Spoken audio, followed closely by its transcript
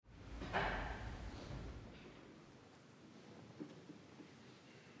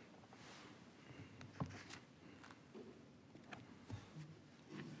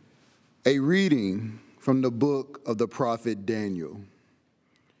A reading from the book of the prophet Daniel.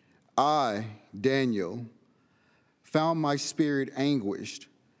 I, Daniel, found my spirit anguished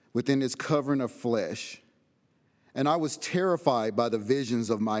within its covering of flesh, and I was terrified by the visions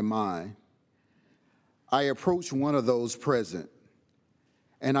of my mind. I approached one of those present,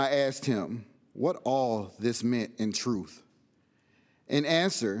 and I asked him what all this meant in truth. In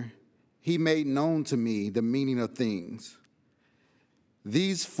answer, he made known to me the meaning of things.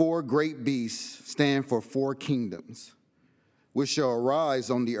 These four great beasts stand for four kingdoms, which shall arise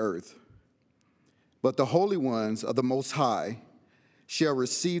on the earth. But the holy ones of the Most High shall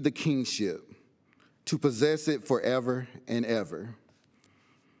receive the kingship, to possess it forever and ever.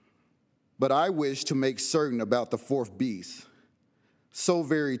 But I wish to make certain about the fourth beast, so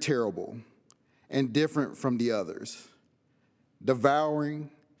very terrible and different from the others, devouring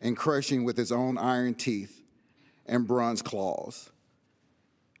and crushing with its own iron teeth and bronze claws,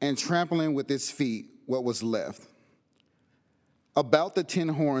 and trampling with its feet what was left. About the 10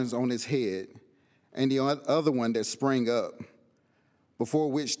 horns on its head, and the other one that sprang up,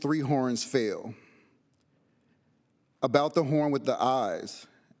 before which 3 horns fell. About the horn with the eyes,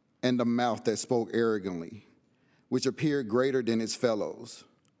 and the mouth that spoke arrogantly, which appeared greater than its fellows.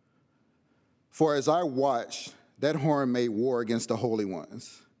 For as I watched, that horn made war against the holy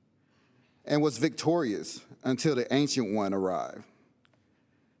ones, and was victorious until the Ancient One arrived.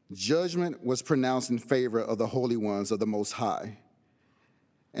 Judgment was pronounced in favor of the holy ones of the Most High,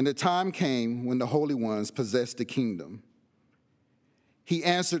 and the time came when the holy ones possessed the kingdom. He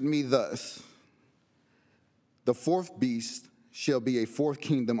answered me thus: the fourth beast shall be a fourth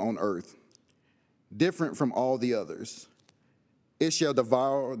kingdom on earth, different from all the others. It shall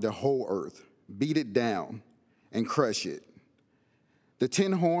devour the whole earth, beat it down, and crush it. The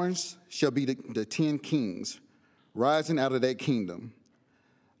 10 horns shall be the 10 kings rising out of that kingdom.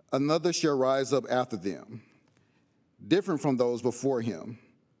 Another shall rise up after them, different from those before him,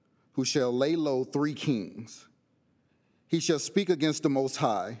 who shall lay low 3 kings. He shall speak against the Most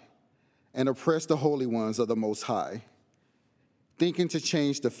High and oppress the holy ones of the Most High, thinking to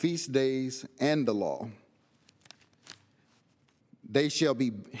change the feast days and the law. They shall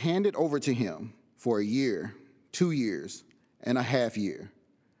be handed over to him for a year, 2 years, and a half year.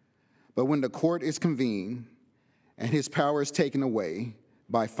 But when the court is convened and his power is taken away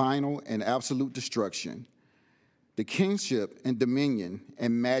by final and absolute destruction, the kingship and dominion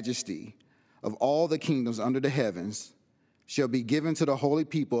and majesty of all the kingdoms under the heavens shall be given to the holy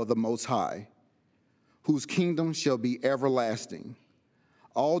people of the Most High, whose kingdom shall be everlasting.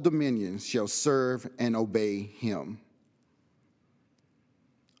 All dominions shall serve and obey him.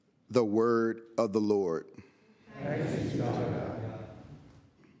 The word of the Lord. Thanks be to God.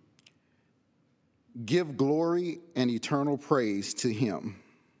 Give glory and eternal praise to him.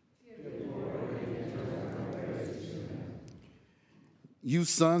 You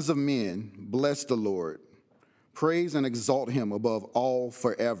sons of men, bless the Lord. Praise and exalt him above all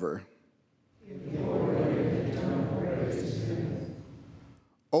forever.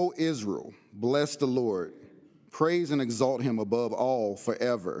 O Israel, bless the Lord. Praise and exalt him above all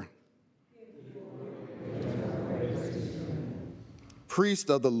forever.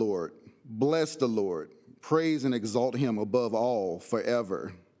 Priest of the Lord, bless the Lord. Praise and exalt him above all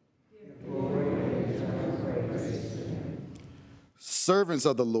forever. Servants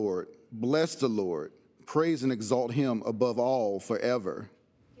of the Lord, bless the Lord. Praise and exalt him above all forever.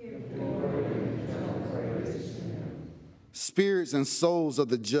 Spirits and souls of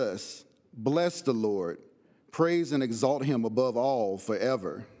the just, bless the Lord. Praise and exalt him above all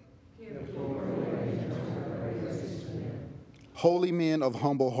forever. Holy men of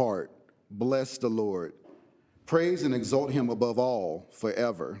humble heart, bless the Lord. Praise and exalt him above all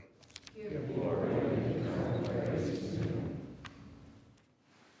forever.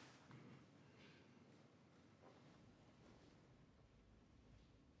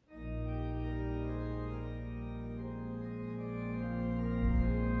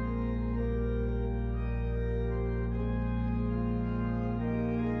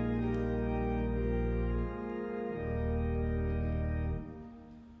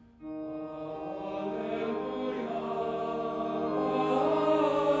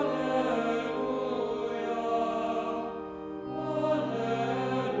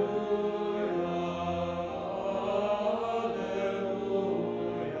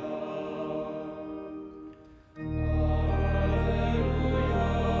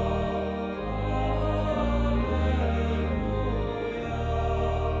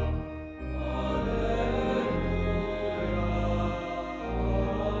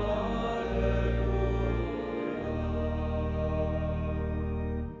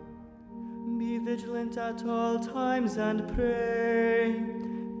 vigilant at all times and pray,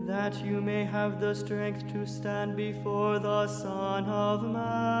 that you may have the strength to stand before the Son of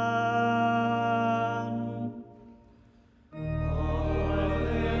Man.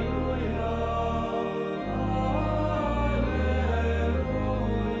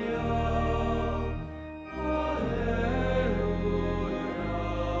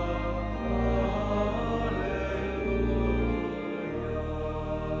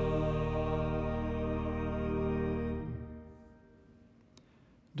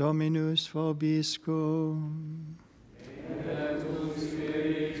 Dominus vobiscum.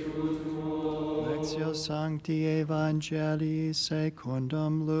 Lectio Sancti Evangelii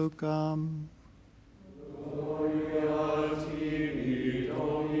secundum Lucam.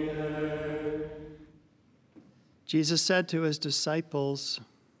 Jesus said to his disciples,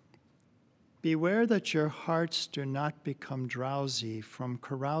 "Beware that your hearts do not become drowsy from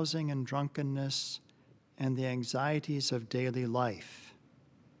carousing and drunkenness and the anxieties of daily life,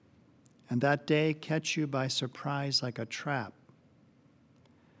 and that day catch you by surprise like a trap.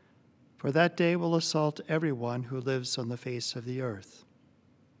 For that day will assault everyone who lives on the face of the earth.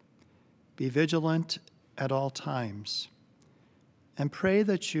 Be vigilant at all times, and pray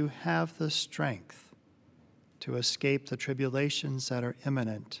that you have the strength to escape the tribulations that are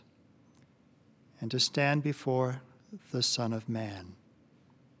imminent and to stand before the Son of Man."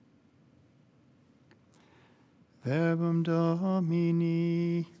 Verbum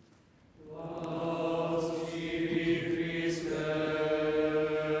Domini.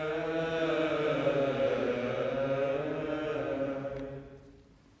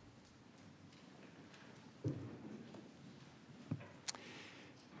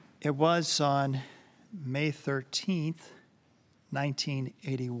 It was on May 13th,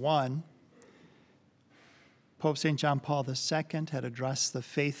 1981, Pope St. John Paul II had addressed the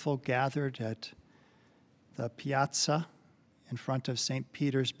faithful gathered at the piazza in front of St.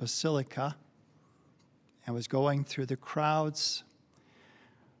 Peter's Basilica and was going through the crowds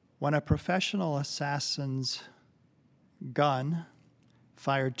when a professional assassin's gun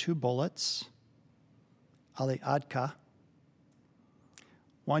fired 2 bullets, Ali Adka,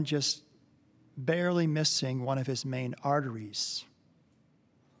 one just barely missing one of his main arteries.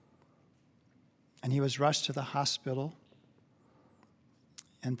 And he was rushed to the hospital,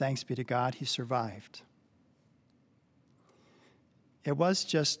 and thanks be to God, he survived. It was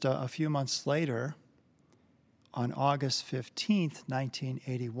just a few months later, on August 15th,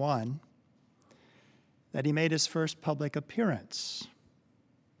 1981, that he made his first public appearance.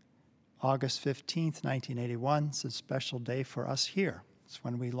 August 15th, 1981 is a special day for us here. It's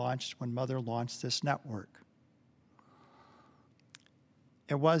when Mother launched this network.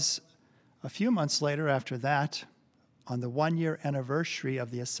 It was a few months later after that, on the 1-year anniversary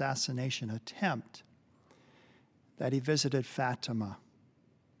of the assassination attempt, that he visited Fatima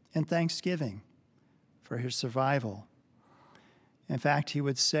in thanksgiving for his survival. In fact, he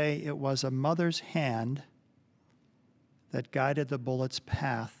would say it was a mother's hand that guided the bullet's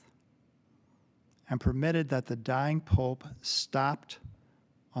path and permitted that the dying pope stopped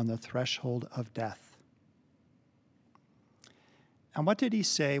on the threshold of death. And what did he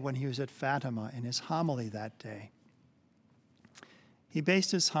say when he was at Fatima in his homily that day? He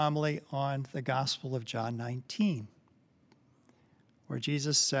based his homily on the Gospel of John 19, where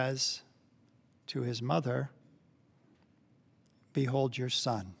Jesus says to his mother, "Behold your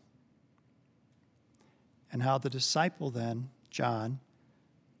son." And how the disciple then, John,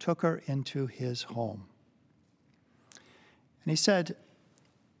 took her into his home. And he said,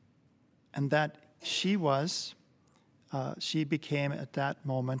 and that she became at that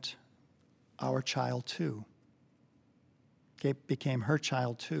moment our child too. Became her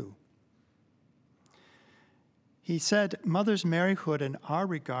child too. He said, Mother's Maryhood in our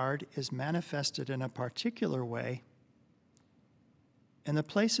regard is manifested in a particular way in the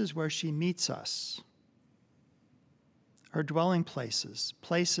places where she meets us, her dwelling places,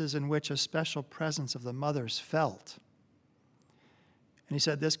 places in which a special presence of the mother is felt. And he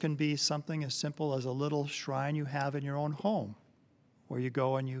said this can be something as simple as a little shrine you have in your own home, where you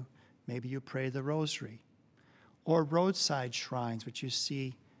go and maybe you pray the rosary, or roadside shrines, which you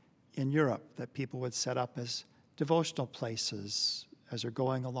see in Europe, that people would set up as devotional places. As they're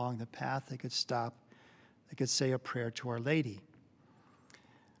going along the path, they could stop, they could say a prayer to Our Lady.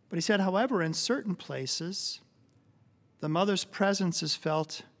 But he said, however, in certain places, the mother's presence is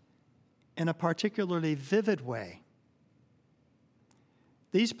felt in a particularly vivid way.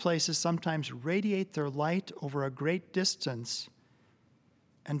 These places sometimes radiate their light over a great distance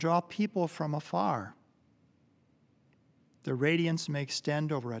and draw people from afar. The radiance may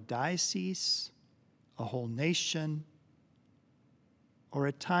extend over a diocese, a whole nation, or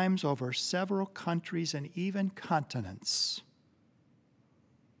at times over several countries and even continents.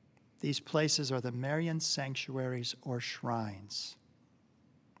 These places are the Marian sanctuaries or shrines.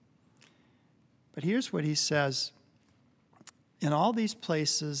 But here's what he says. In all these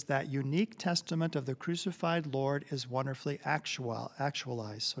places, that unique testament of the crucified Lord is wonderfully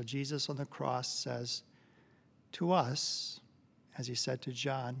actualized. So Jesus on the cross says to us, as he said to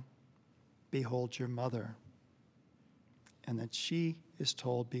John, "Behold your mother." And that she is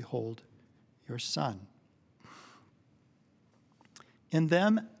told, "Behold your son." In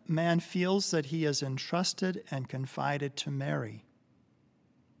them, man feels that he is entrusted and confided to Mary.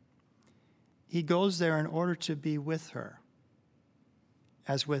 He goes there in order to be with her,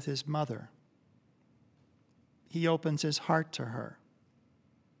 as with his mother. He opens his heart to her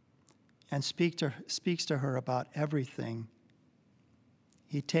and speaks to her about everything.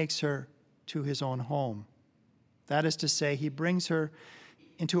 He takes her to his own home. That is to say, he brings her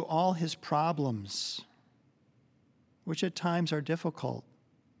into all his problems, which at times are difficult,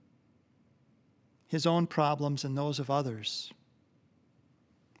 his own problems and those of others,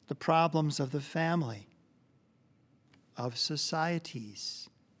 the problems of the family, of societies,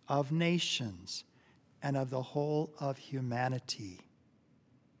 of nations, and of the whole of humanity.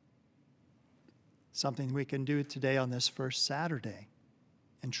 Something we can do today on this first Saturday,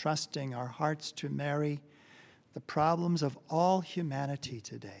 entrusting our hearts to Mary, the problems of all humanity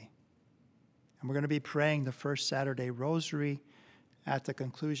today. And we're going to be praying the first Saturday rosary at the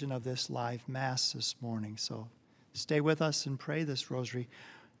conclusion of this live Mass this morning. So stay with us and pray this rosary,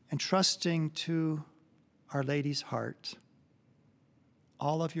 entrusting to Our Lady's heart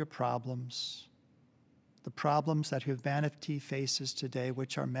all of your problems, the problems that humanity faces today,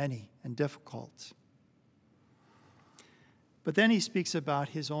 which are many and difficult. But then he speaks about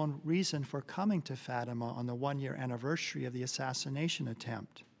his own reason for coming to Fatima on the one-year anniversary of the assassination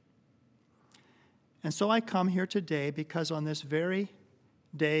attempt. And so I come here today because on this very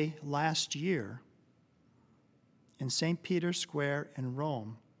day last year, in St. Peter's Square in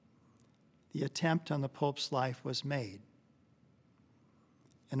Rome, the attempt on the Pope's life was made.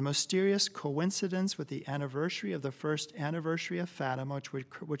 And a mysterious coincidence with the anniversary of the first anniversary of Fatima,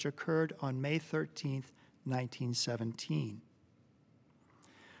 which occurred on May 13th, 1917.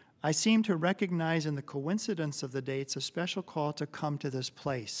 I seem to recognize in the coincidence of the dates a special call to come to this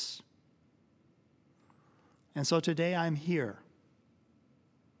place. And so today I'm here.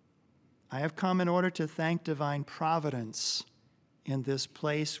 I have come in order to thank divine providence in this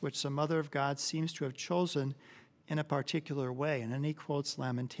place which the Mother of God seems to have chosen in a particular way. And then he quotes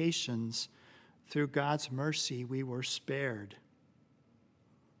Lamentations, "Through God's mercy we were spared."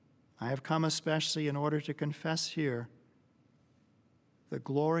 I have come especially in order to confess here the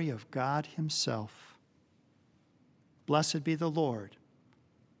glory of God himself. Blessed be the Lord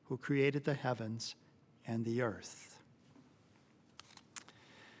who created the heavens and the earth.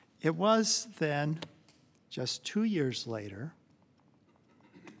 It was then, just 2 years later,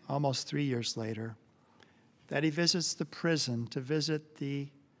 almost 3 years later, that he visits the prison to visit the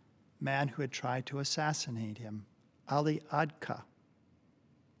man who had tried to assassinate him, Ali Adka.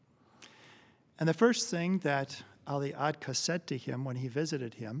 And the first thing that Ali Adka said to him when he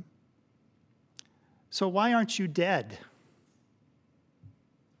visited him, "So why aren't you dead?"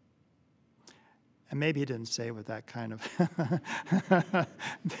 And maybe he didn't say it with that kind of,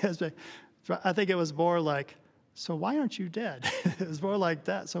 I think it was more like, "So why aren't you dead?" It was more like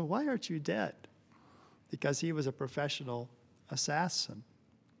that. "So why aren't you dead?" Because he was a professional assassin.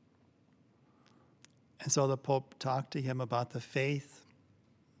 And so the Pope talked to him about the faith.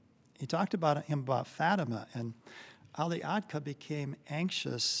 He talked about him about Fatima, and Ali Adka became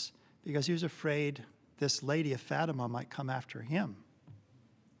anxious because he was afraid this lady of Fatima might come after him.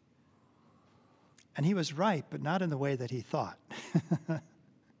 And he was right, but not in the way that he thought.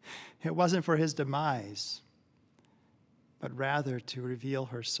 It wasn't for his demise, but rather to reveal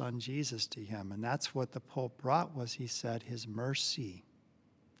her son Jesus to him. And that's what the Pope brought, was, he said, his mercy,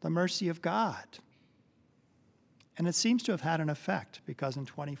 the mercy of God. And it seems to have had an effect, because in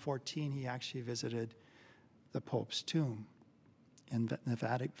 2014 he actually visited the Pope's tomb in the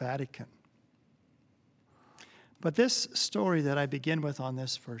Vatican. But this story that I begin with on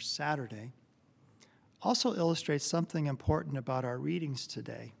this first Saturday also illustrates something important about our readings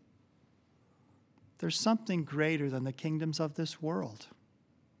today. There's something greater than the kingdoms of this world.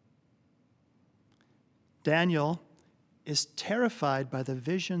 Daniel is terrified by the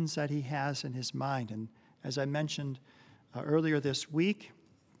visions that he has in his mind. And as I mentioned earlier this week,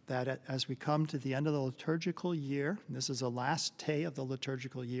 that as we come to the end of the liturgical year, and this is the last day of the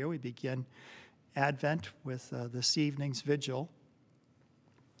liturgical year, we begin Advent with this evening's vigil.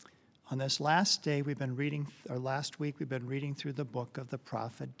 On this last day, last week, we've been reading through the book of the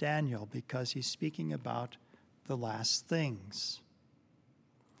prophet Daniel because he's speaking about the last things.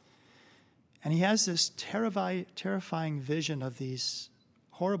 And he has this terrifying vision of these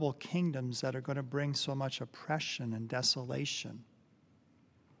horrible kingdoms that are going to bring so much oppression and desolation.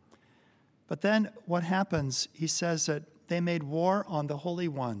 But then what happens, he says that they made war on the holy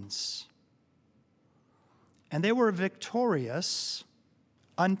ones. And they were victorious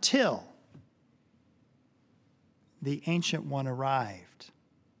until the Ancient One arrived.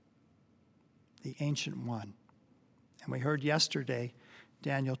 The Ancient One. And we heard yesterday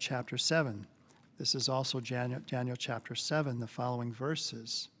Daniel chapter 7. This is also Daniel chapter 7, the following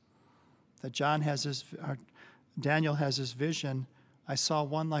verses. That Daniel has this vision. I saw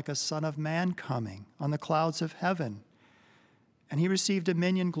one like a son of man coming on the clouds of heaven. And he received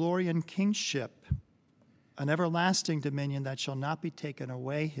dominion, glory, and kingship, an everlasting dominion that shall not be taken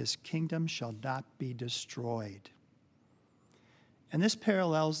away. His kingdom shall not be destroyed. And this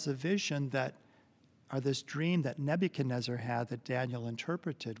parallels the vision this dream that Nebuchadnezzar had that Daniel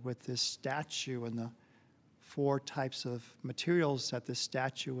interpreted with this statue and the 4 types of materials that the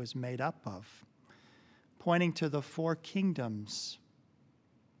statue was made up of, pointing to the 4 kingdoms.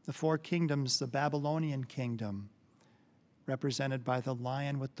 The 4 kingdoms, the Babylonian kingdom, represented by the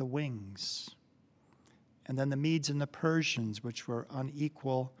lion with the wings, and then the Medes and the Persians, which were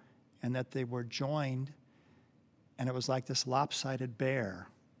unequal, and that they were joined, and it was like this lopsided bear.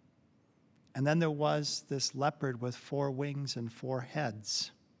 And then there was this leopard with 4 wings and 4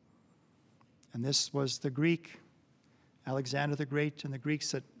 heads. And this was the Greek, Alexander the Great, and the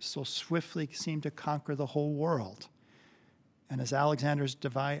Greeks that so swiftly seemed to conquer the whole world. And as Alexander's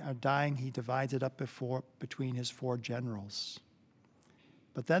dying, he divides it up between his 4 generals.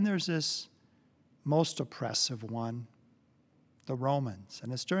 But then there's this most oppressive one, the Romans.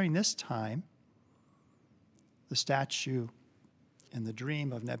 And it's during this time, the statue in the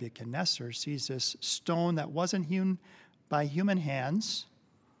dream of Nebuchadnezzar sees this stone that wasn't hewn by human hands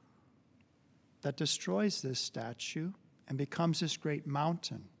that destroys this statue and becomes this great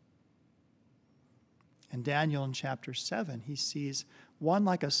mountain. And Daniel in chapter 7, he sees one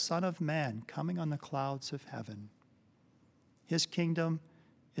like a son of man coming on the clouds of heaven. His kingdom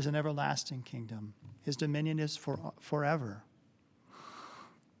is an everlasting kingdom. His dominion is forever.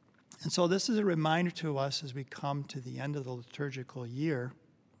 And so this is a reminder to us as we come to the end of the liturgical year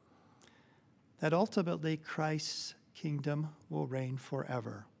that ultimately Christ's kingdom will reign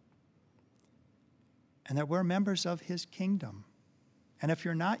forever. And that we're members of his kingdom. And if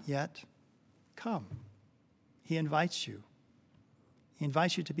you're not yet, come. He invites you. He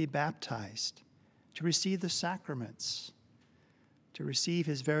invites you to be baptized, to receive the sacraments, to receive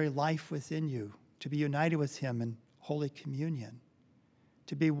his very life within you, to be united with him in Holy Communion,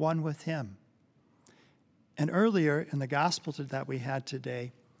 to be one with him. And earlier in the gospel that we had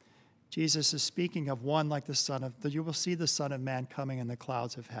today, Jesus is speaking of one like you will see the Son of Man coming in the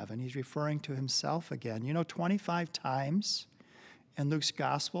clouds of heaven. He's referring to himself again. 25 times in Luke's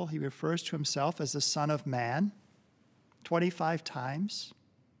gospel, he refers to himself as the Son of Man, 25 times,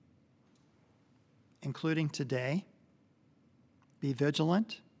 including today. Be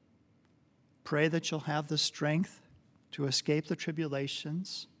vigilant. Pray that you'll have the strength to escape the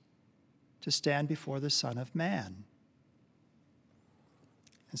tribulations, to stand before the Son of Man.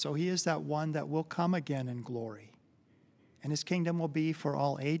 And so he is that one that will come again in glory, and his kingdom will be for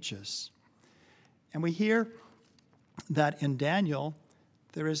all ages. And we hear that in Daniel,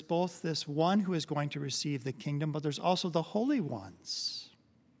 there is both this one who is going to receive the kingdom, but there's also the holy ones.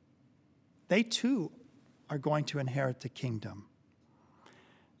 They too are going to inherit the kingdom.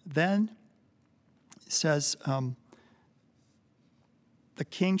 Then it says, the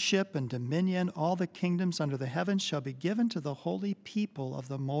kingship and dominion, all the kingdoms under the heavens shall be given to the holy people of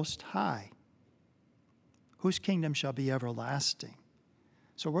the Most High, whose kingdom shall be everlasting.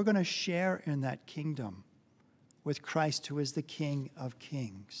 So we're going to share in that kingdom with Christ, who is the King of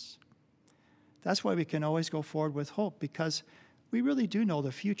Kings. That's why we can always go forward with hope, because we really do know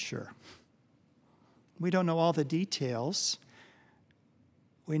the future. We don't know all the details.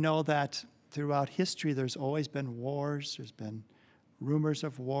 We know that throughout history there's always been wars, there's been rumors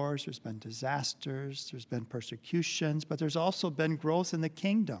of wars, there's been disasters, there's been persecutions, but there's also been growth in the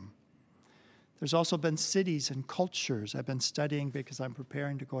kingdom. There's also been cities and cultures. I've been studying because I'm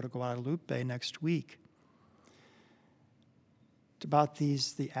preparing to go to Guadalupe next week. About the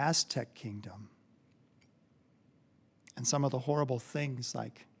Aztec kingdom and some of the horrible things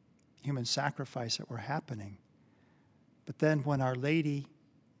like human sacrifice that were happening. But then when Our Lady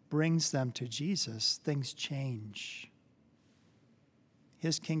brings them to Jesus, things change.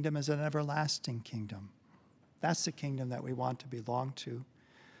 His kingdom is an everlasting kingdom. That's the kingdom that we want to belong to,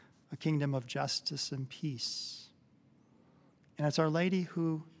 a kingdom of justice and peace. And it's Our Lady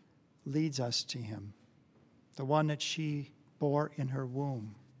who leads us to him, the one that she bore in her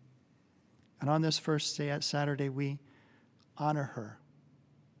womb. And on this first Saturday, we honor her.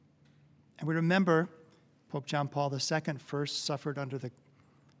 And we remember Pope John Paul II first suffered under the,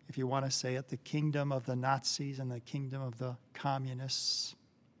 if you want to say it, the kingdom of the Nazis and the kingdom of the communists.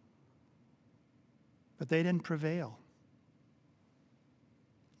 But they didn't prevail.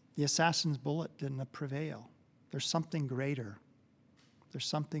 The assassin's bullet didn't prevail. There's something greater. There's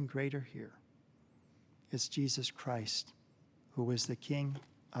something greater here. It's Jesus Christ, who is the King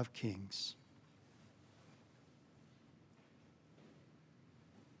of Kings.